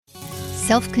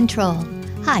Self-control.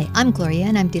 Hi, I'm Gloria,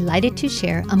 and I'm delighted to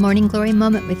share a Morning Glory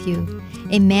moment with you.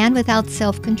 A man without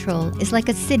self-control is like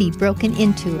a city broken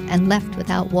into and left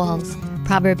without walls.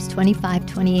 Proverbs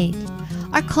 25:28.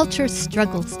 Our culture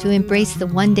struggles to embrace the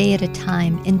one day at a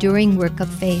time, enduring work of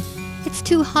faith. It's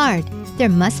too hard. There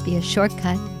must be a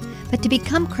shortcut. But to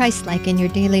become Christ-like in your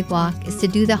daily walk is to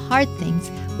do the hard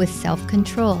things with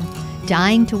self-control,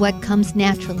 dying to what comes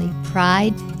naturally,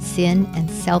 pride, sin, and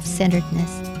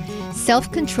self-centeredness.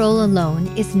 Self-control alone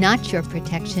is not your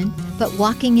protection, but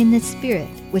walking in the Spirit,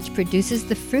 which produces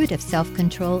the fruit of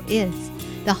self-control, is.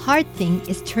 The hard thing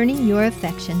is turning your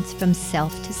affections from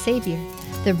self to Savior.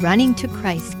 The running to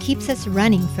Christ keeps us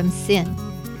running from sin,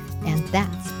 and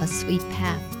that's a sweet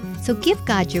path. So give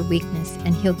God your weakness,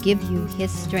 and He'll give you His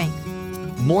strength.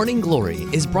 Morning Glory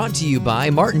is brought to you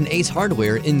by Martin Ace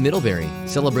Hardware in Middlebury,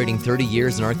 celebrating 30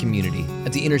 years in our community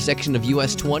at the intersection of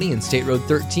US 20 and State Road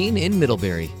 13 in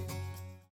Middlebury.